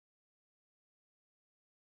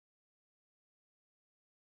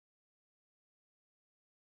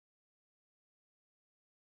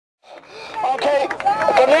Okay,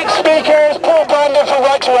 the next speaker is Paul Brandon from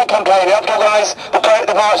Right to Work campaign. He helped organise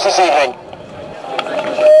the march this evening.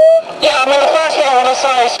 Yeah, I mean, the first thing I want to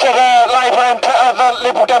say is to the Labour the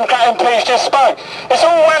Liberal Democrat MP who's just spoke. It's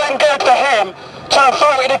all well and good for him to have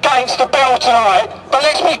voted against the bill tonight, but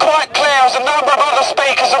let's be quite clear, as a number of other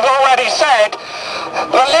speakers have already said,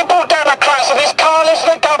 the Liberal Democrats and this coalition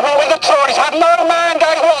of government with the Tories had no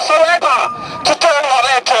mandate whatsoever to do what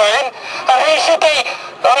they're doing, and he should be,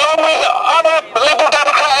 along with other Liberal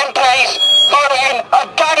Democrat MPs, voting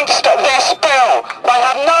against this bill. They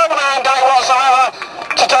have no mandate whatsoever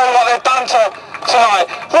to do what they've done tonight.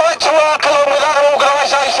 Right to Work, along with other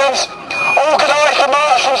organisations, organised the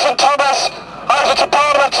march from St Thomas over to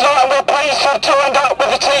Parliament tonight, and we're pleased to have joined up with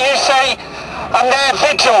the TUC and their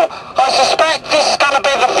vigil. I suspect this is going to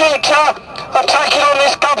be the future of taking on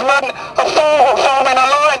this government, of forming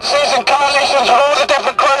alliances and coalitions with all the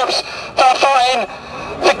different groups that are fighting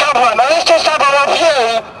the government. Now let's just have a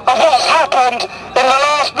review of what's happened in the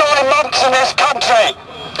last 9 months in this country.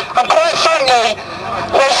 And quite frankly,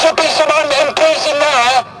 there should be some MPs in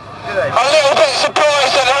there a little bit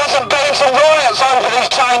surprised that there hasn't been some riots over these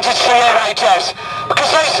changes for the NHS. Because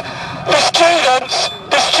the students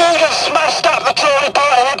smashed up the Tory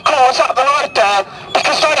party headquarters up the night there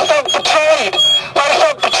because they felt betrayed. They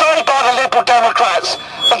felt betrayed by the Liberal Democrats.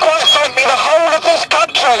 And quite frankly, the whole of this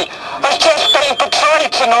country has just been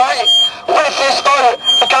betrayed tonight with this vote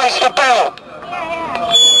against the bill.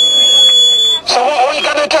 So what are we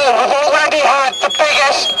going to do? We've already had the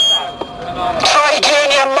biggest trade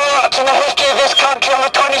union march in the history of this country on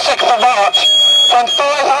the 26th of March, when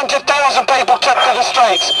 500,000 people took to the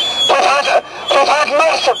streets. We've had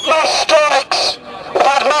mass strikes. We've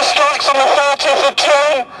had mass strikes on the 30th of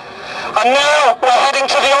June, and now we're heading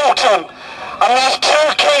to the autumn. And there's 2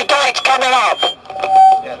 key dates coming up.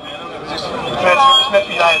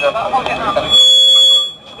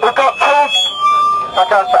 We've got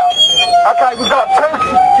we've got 2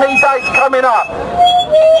 key dates coming up.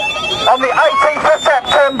 On the 18th of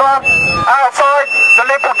September, outside the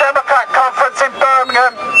Liberal Democrat conference in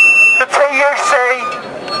Birmingham, the TUC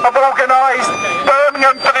have organised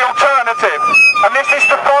Birmingham for the Alternative. And this is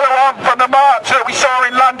to follow on from the march that we saw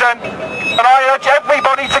in London. And I urge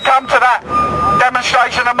everybody to come to that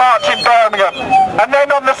demonstration and march in Birmingham. And then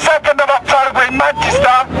on the 2nd of October in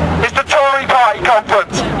Manchester is the Tory Party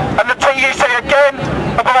conference. And the TUC again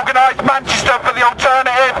have organised Manchester for the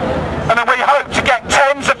Alternative. And then we hope to get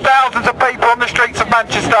tens of thousands of people on the streets of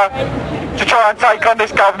Manchester to try and take on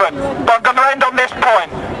this government. But I'm going to end on this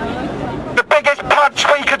point. The biggest punch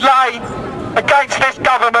we could lay against this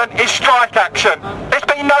government is strike action. There's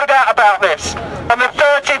been no doubt about this. On the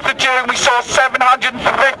 30th of June we saw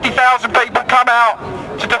 750,000 people come out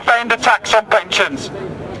to defend a tax on pensions.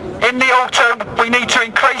 In the autumn we need to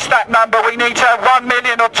increase that number. We need to have 1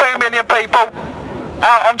 million or 2 million people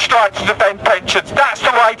out on strike to defend pensions. That's the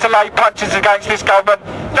way to lay punches against this government.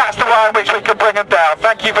 That's the way in which we can bring them down.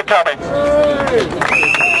 Thank you for coming.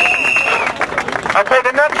 Okay,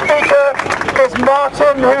 the next speaker is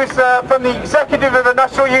Martin, who's from the Executive of the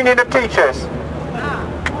National Union of Teachers.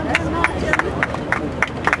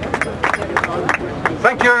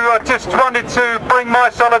 Thank you. I just wanted to bring my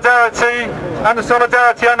solidarity and the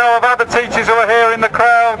solidarity I know of other teachers who are here in the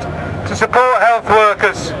crowd to support health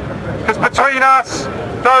workers. Because between us,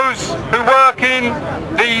 those who work in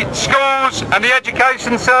the schools and the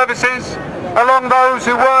education services, along those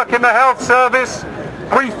who work in the health service,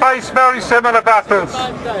 we face very similar battles.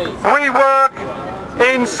 We work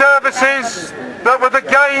in services that were the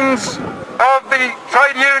gains of the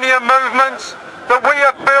trade union movement that we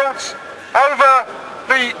have built over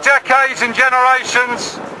the decades and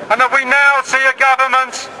generations, and that we now see a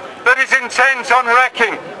government that is intent on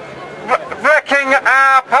wrecking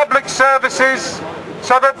our public services,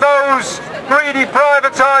 so that those greedy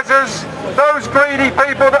privatisers, those greedy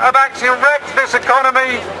people that have actually wrecked this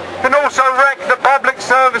economy, can also wreck the public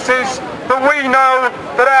services that we know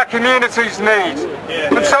that our communities need.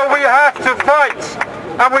 And so we have to fight,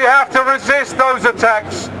 and we have to resist those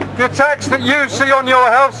attacks. The attacks that you see on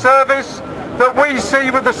your health service, that we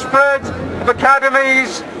see with the spread of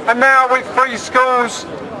academies, and now with free schools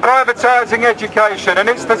privatising education. And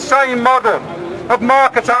it's the same model of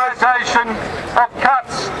marketisation, of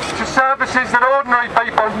cuts to services that ordinary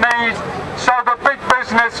people need, so that big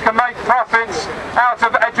business can make profits out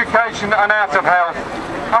of education and out of health.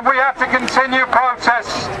 And we have to continue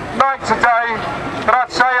protests like today, but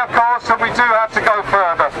I'd say of course that we do have to go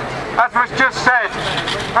further. As was just said,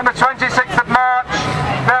 on the 26th of March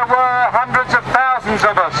there were hundreds of thousands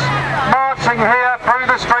of us marching here through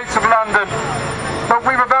the streets of London. But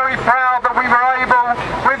we were very proud that we were able,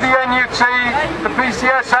 with the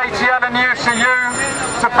NHS, ATL and UCU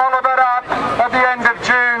to follow that up at the end of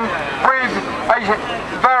June with a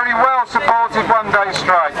very well supported one-day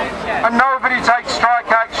strike. And nobody takes strike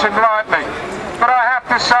action lightly. But I have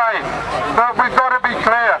to say that we've got to be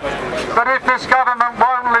clear that if this government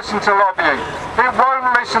won't listen to lobbying, it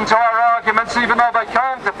won't listen to our arguments, even though they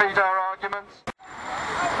can't defeat our arguments.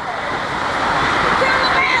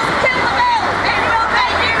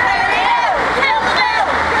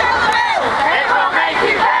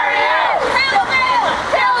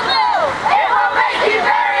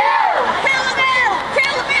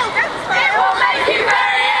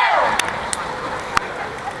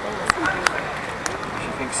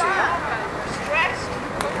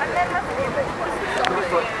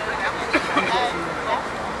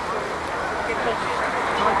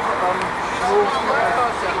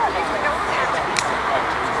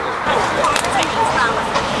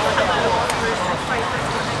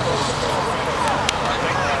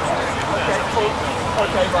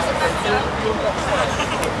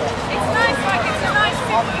 It's nice, like it's a nice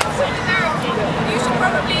solidarity. You should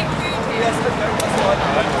probably include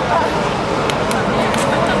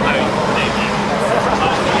it.